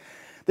mission.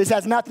 This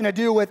has nothing to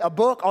do with a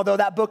book, although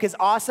that book is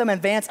awesome,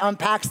 and Vance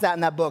unpacks that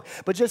in that book.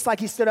 But just like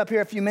he stood up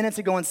here a few minutes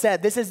ago and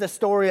said, this is the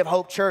story of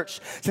Hope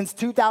Church. Since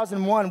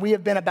 2001, we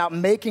have been about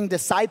making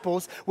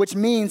disciples, which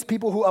means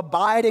people who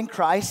abide in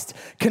Christ,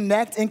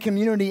 connect in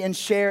community, and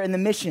share in the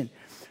mission.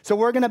 So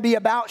we're going to be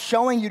about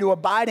showing you to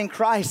abide in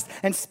Christ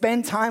and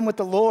spend time with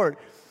the Lord.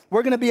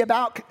 We're going to be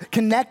about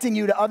connecting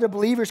you to other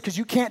believers because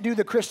you can't do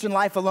the Christian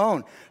life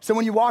alone. So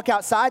when you walk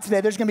outside today,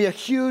 there's going to be a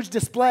huge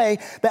display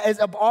that is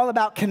all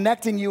about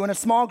connecting you in a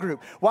small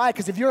group. Why?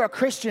 Because if you're a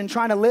Christian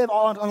trying to live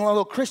on a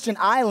little Christian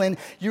island,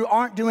 you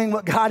aren't doing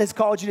what God has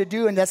called you to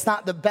do, and that's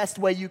not the best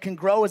way you can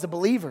grow as a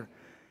believer.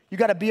 You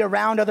got to be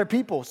around other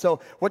people. So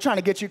we're trying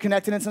to get you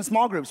connected in some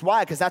small groups.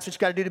 Why? Because that's what you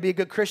got to do to be a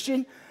good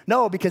Christian?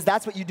 No, because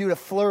that's what you do to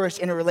flourish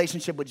in a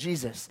relationship with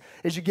Jesus,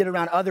 is you get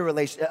around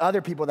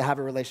other people that have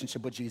a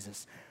relationship with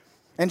Jesus.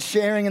 And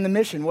sharing in the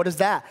mission, what is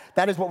that?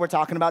 That is what we're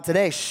talking about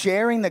today,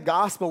 sharing the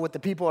gospel with the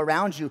people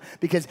around you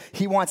because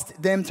he wants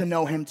them to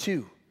know him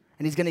too.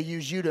 And he's going to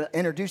use you to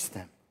introduce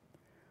them.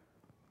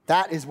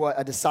 That is what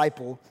a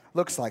disciple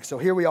looks like. So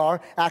here we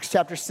are, Acts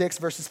chapter 6,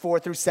 verses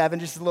 4 through 7,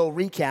 just a little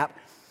recap.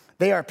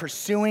 They are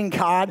pursuing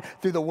God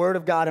through the word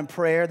of God and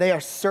prayer. They are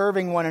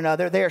serving one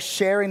another. They are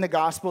sharing the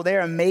gospel. They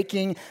are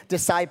making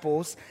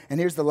disciples.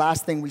 And here's the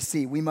last thing we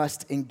see. We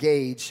must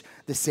engage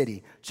the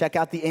city. Check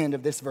out the end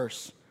of this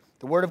verse.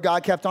 The word of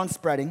God kept on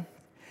spreading,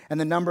 and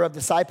the number of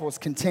disciples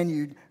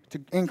continued to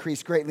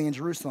increase greatly in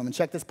Jerusalem. And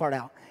check this part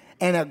out.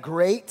 And a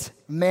great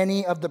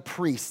many of the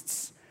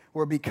priests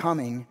were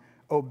becoming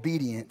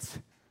obedient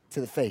to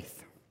the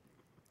faith.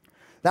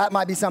 That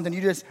might be something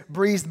you just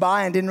breezed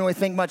by and didn't really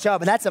think much of,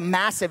 but that's a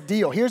massive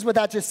deal. Here's what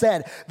that just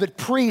said. The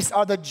priests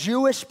are the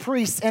Jewish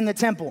priests in the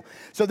temple.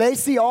 So they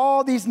see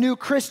all these new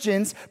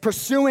Christians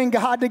pursuing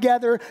God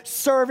together,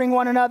 serving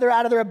one another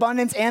out of their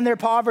abundance and their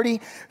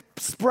poverty,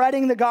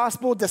 spreading the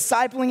gospel,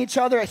 discipling each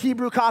other at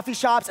Hebrew coffee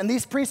shops, and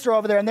these priests are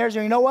over there, and they're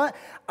saying, you know what?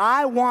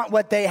 I want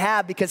what they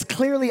have because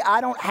clearly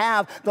I don't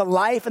have the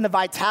life and the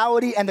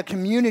vitality and the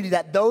community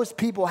that those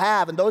people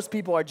have, and those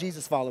people are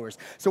Jesus followers.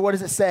 So what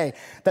does it say?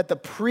 That the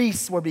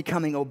priests were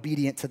becoming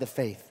obedient to the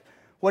faith.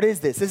 What is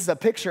this? This is a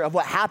picture of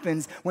what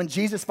happens when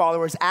Jesus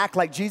followers act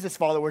like Jesus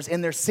followers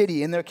in their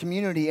city, in their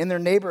community, in their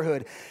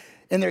neighborhood,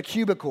 in their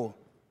cubicle,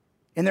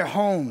 in their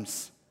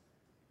homes.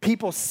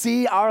 People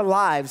see our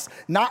lives,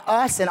 not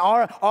us and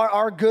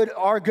our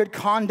good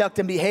conduct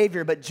and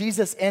behavior, but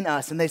Jesus in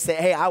us. And they say,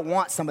 hey, I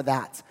want some of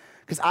that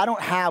because I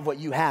don't have what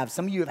you have.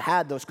 Some of you have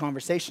had those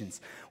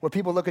conversations where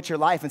people look at your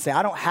life and say,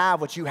 I don't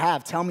have what you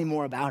have. Tell me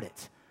more about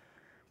it.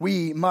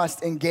 We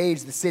must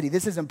engage the city.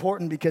 This is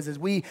important because as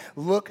we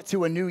look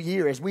to a new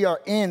year, as we are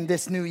in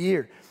this new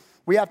year,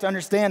 we have to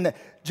understand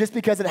that just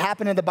because it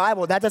happened in the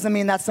Bible, that doesn't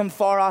mean that's some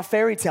far off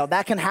fairy tale.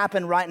 That can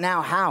happen right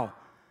now. How?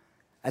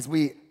 As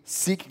we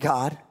seek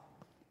God,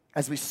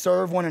 as we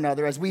serve one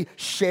another, as we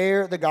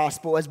share the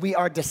gospel, as we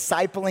are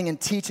discipling and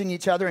teaching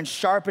each other and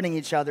sharpening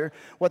each other,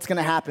 what's going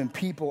to happen?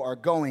 People are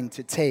going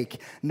to take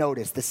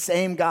notice. The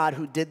same God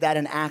who did that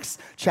in Acts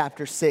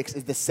chapter 6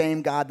 is the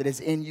same God that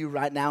is in you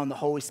right now in the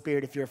Holy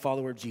Spirit if you're a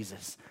follower of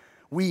Jesus.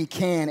 We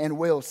can and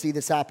will see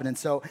this happen. And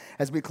so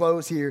as we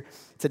close here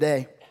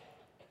today,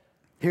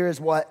 here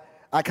is what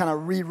I kind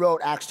of rewrote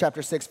Acts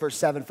chapter 6, verse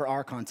 7 for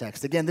our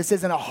context. Again, this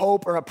isn't a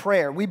hope or a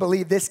prayer. We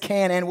believe this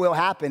can and will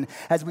happen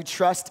as we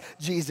trust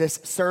Jesus,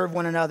 serve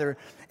one another,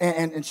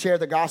 and share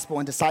the gospel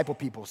and disciple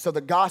people. So the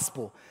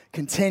gospel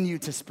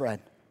continued to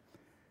spread.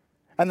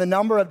 And the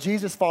number of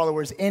Jesus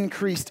followers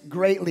increased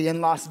greatly in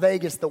Las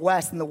Vegas, the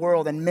West, and the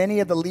world. And many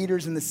of the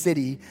leaders in the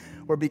city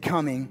were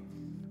becoming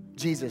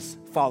Jesus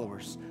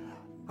followers.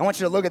 I want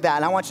you to look at that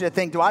and I want you to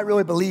think, do I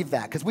really believe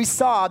that? Because we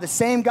saw the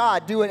same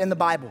God do it in the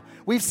Bible.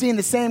 We've seen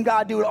the same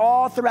God do it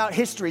all throughout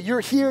history. You're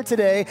here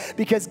today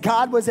because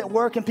God was at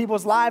work in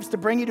people's lives to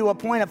bring you to a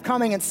point of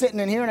coming and sitting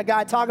and hearing a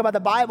guy talk about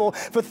the Bible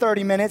for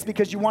 30 minutes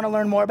because you want to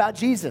learn more about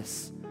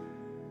Jesus.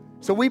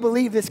 So we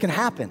believe this can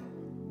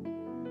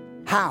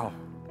happen. How?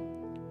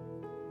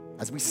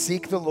 As we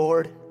seek the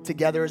Lord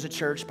together as a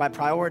church by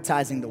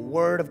prioritizing the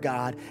Word of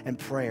God and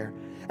prayer.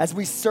 As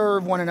we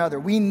serve one another,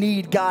 we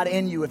need God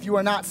in you. If you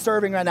are not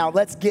serving right now,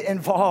 let's get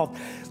involved.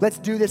 Let's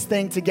do this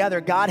thing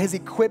together. God has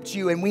equipped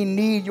you and we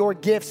need your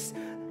gifts.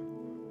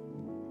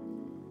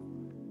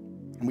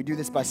 And we do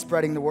this by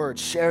spreading the word,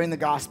 sharing the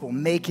gospel,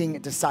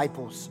 making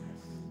disciples.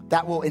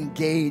 That will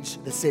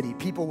engage the city.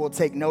 People will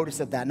take notice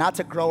of that, not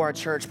to grow our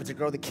church, but to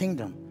grow the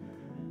kingdom.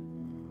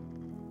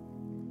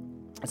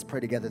 Let's pray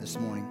together this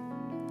morning.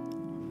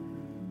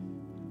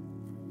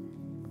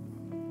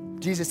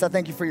 Jesus, I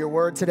thank you for your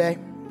word today.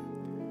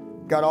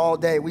 God, all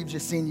day we've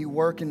just seen you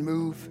work and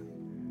move,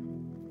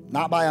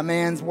 not by a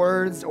man's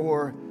words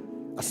or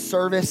a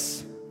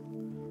service,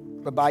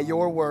 but by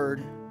your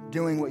word,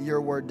 doing what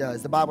your word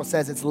does. The Bible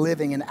says it's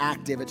living and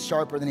active. It's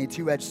sharper than a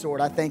two-edged sword.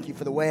 I thank you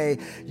for the way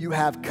you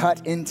have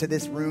cut into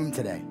this room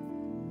today.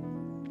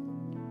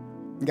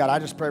 God, I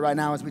just pray right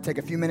now as we take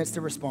a few minutes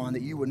to respond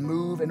that you would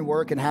move and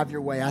work and have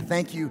your way. I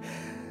thank you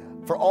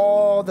for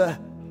all the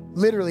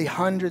literally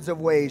hundreds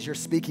of ways you're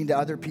speaking to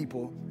other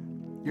people.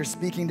 You're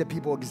speaking to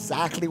people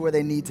exactly where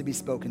they need to be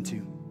spoken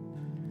to.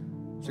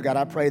 So God,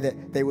 I pray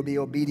that they would be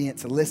obedient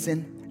to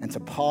listen and to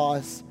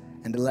pause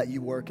and to let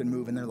you work and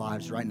move in their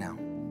lives right now.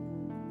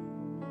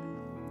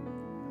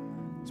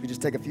 So we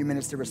just take a few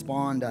minutes to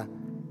respond.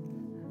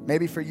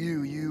 Maybe for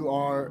you, you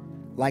are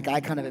like I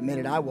kind of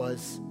admitted I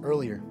was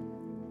earlier.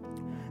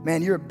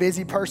 Man, you're a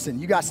busy person.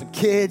 You got some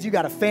kids, you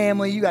got a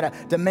family, you got a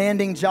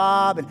demanding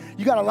job, and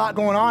you got a lot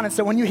going on. And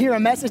so when you hear a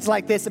message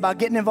like this about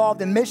getting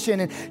involved in mission,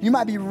 and you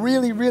might be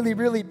really, really,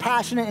 really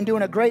passionate and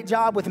doing a great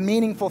job with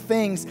meaningful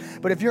things,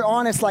 but if you're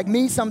honest like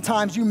me,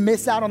 sometimes you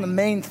miss out on the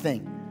main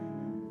thing.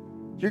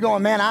 You're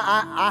going, man,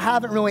 I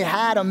haven't really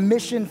had a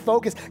mission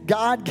focus.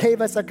 God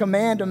gave us a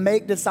command to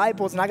make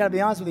disciples, and I got to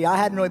be honest with you, I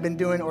hadn't really been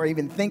doing or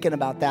even thinking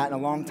about that in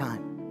a long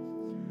time.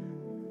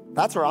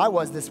 That's where I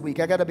was this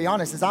week. I got to be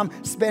honest. As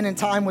I'm spending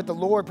time with the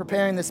Lord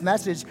preparing this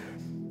message,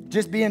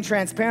 just being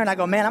transparent, I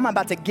go, man, I'm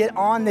about to get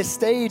on this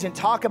stage and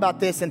talk about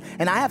this, and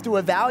I have to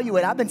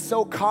evaluate. I've been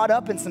so caught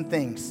up in some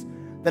things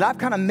that I've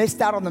kind of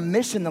missed out on the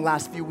mission the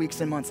last few weeks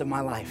and months of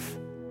my life.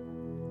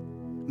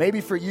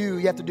 Maybe for you,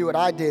 you have to do what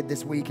I did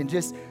this week and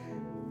just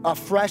a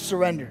fresh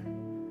surrender.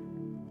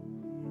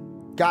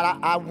 God,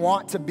 I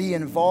want to be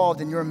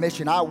involved in your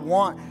mission. I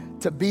want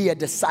to be a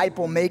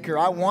disciple maker.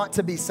 I want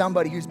to be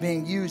somebody who's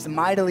being used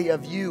mightily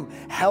of you.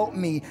 Help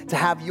me to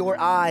have your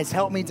eyes.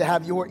 Help me to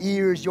have your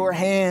ears, your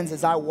hands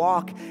as I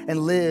walk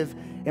and live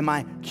in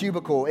my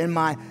cubicle, in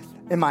my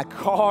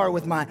car,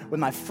 with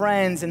my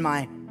friends, in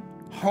my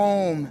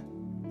home,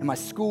 in my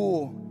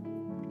school.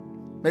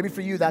 Maybe for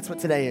you, that's what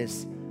today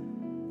is.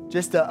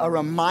 just a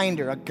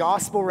reminder, a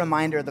gospel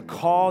reminder of the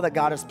call that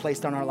God has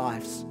placed on our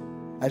lives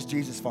as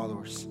Jesus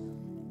followers.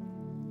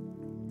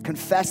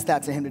 Confess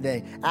that to him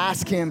today.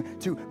 Ask him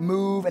to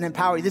move and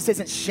empower you. This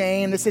isn't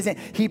shame. This isn't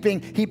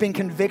heaping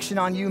conviction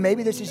on you.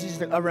 Maybe this is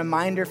just a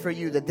reminder for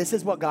you that this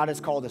is what God has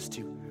called us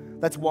to.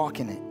 Let's walk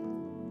in it.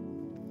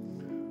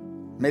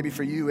 Maybe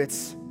for you,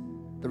 it's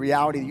the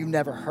reality that you've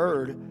never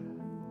heard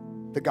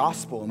the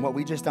gospel and what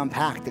we just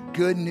unpacked, the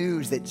good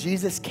news that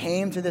Jesus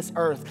came to this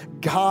earth,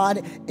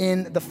 God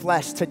in the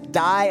flesh, to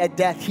die a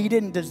death he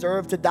didn't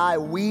deserve to die.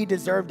 We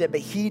deserved it,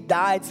 but he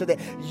died so that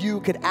you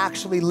could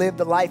actually live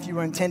the life you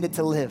were intended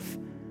to live.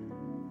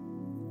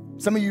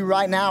 Some of you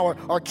right now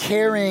are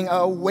carrying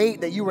a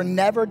weight that you were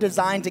never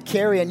designed to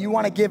carry, and you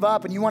want to give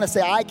up and you want to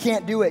say, I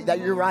can't do it. That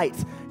you're right.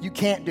 You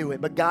can't do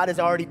it, but God has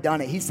already done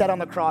it. He said on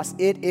the cross,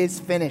 it is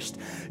finished.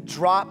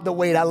 Drop the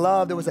weight. I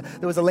love, there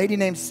was a lady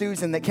named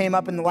Susan that came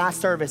up in the last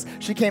service.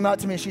 She came up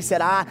to me and she said,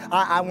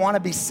 I want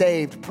to be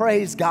saved.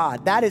 Praise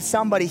God. That is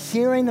somebody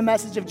hearing the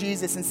message of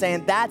Jesus and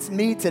saying, that's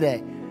me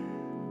today.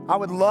 I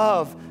would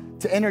love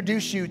to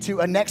introduce you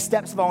to a Next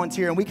Steps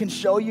volunteer, and we can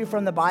show you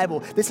from the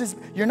Bible.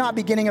 You're not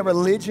beginning a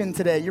religion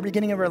today. You're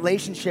beginning a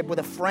relationship with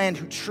a friend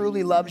who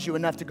truly loves you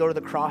enough to go to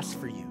the cross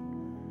for you.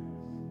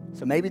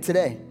 So maybe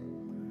today,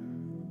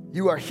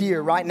 you are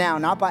here right now,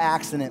 not by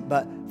accident,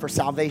 but for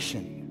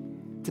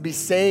salvation, to be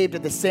saved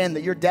of the sin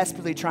that you're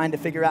desperately trying to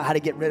figure out how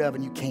to get rid of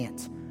and you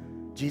can't.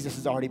 Jesus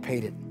has already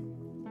paid it.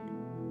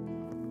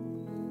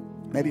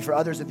 Maybe for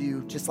others of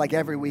you, just like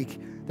every week,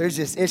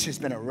 it's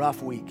just been a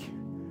rough week.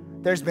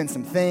 There's been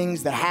some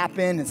things that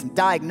happened and some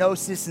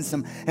diagnosis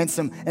and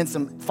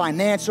some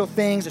financial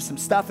things or some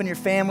stuff in your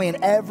family.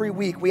 And every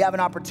week we have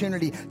an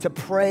opportunity to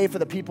pray for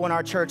the people in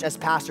our church as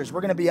pastors. We're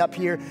going to be up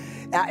here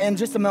in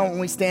just a moment when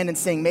we stand and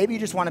sing. Maybe you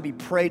just want to be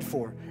prayed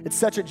for. It's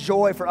such a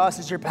joy for us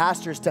as your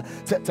pastors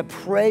to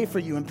pray for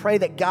you and pray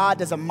that God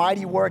does a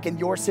mighty work in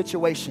your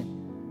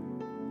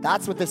situation.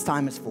 That's what this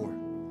time is for.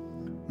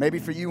 Maybe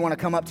for you want to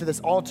come up to this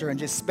altar and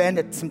just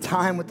spend some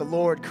time with the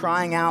Lord,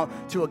 crying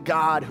out to a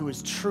God who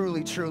is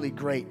truly, truly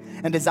great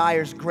and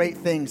desires great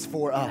things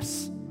for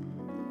us.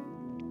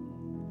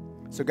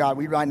 So God,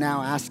 we right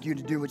now ask you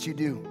to do what you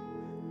do.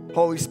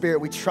 Holy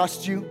Spirit, we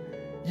trust you.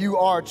 You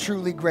are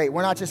truly great.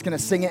 We're not just going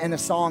to sing it in a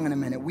song in a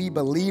minute. We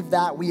believe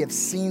that. We have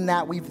seen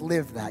that. We've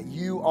lived that.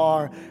 You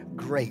are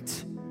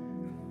great.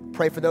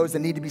 Pray for those that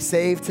need to be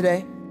saved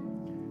today.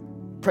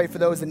 Pray for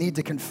those that need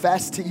to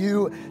confess to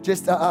you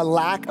just a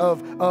lack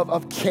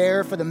of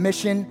care for the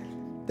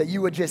mission, that you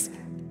would just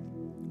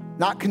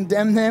not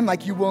condemn them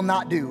like you will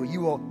not do. You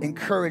will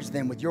encourage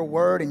them with your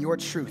word and your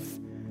truth,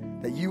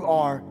 that you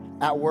are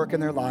at work in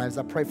their lives.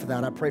 I pray for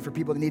that. I pray for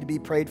people that need to be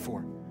prayed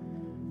for.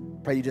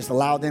 Pray you just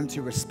allow them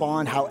to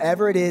respond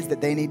however it is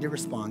that they need to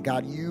respond.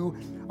 God, you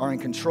are in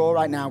control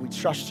right now. We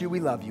trust you. We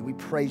love you. We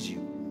praise you.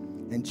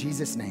 In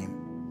Jesus'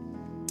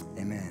 name,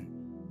 amen.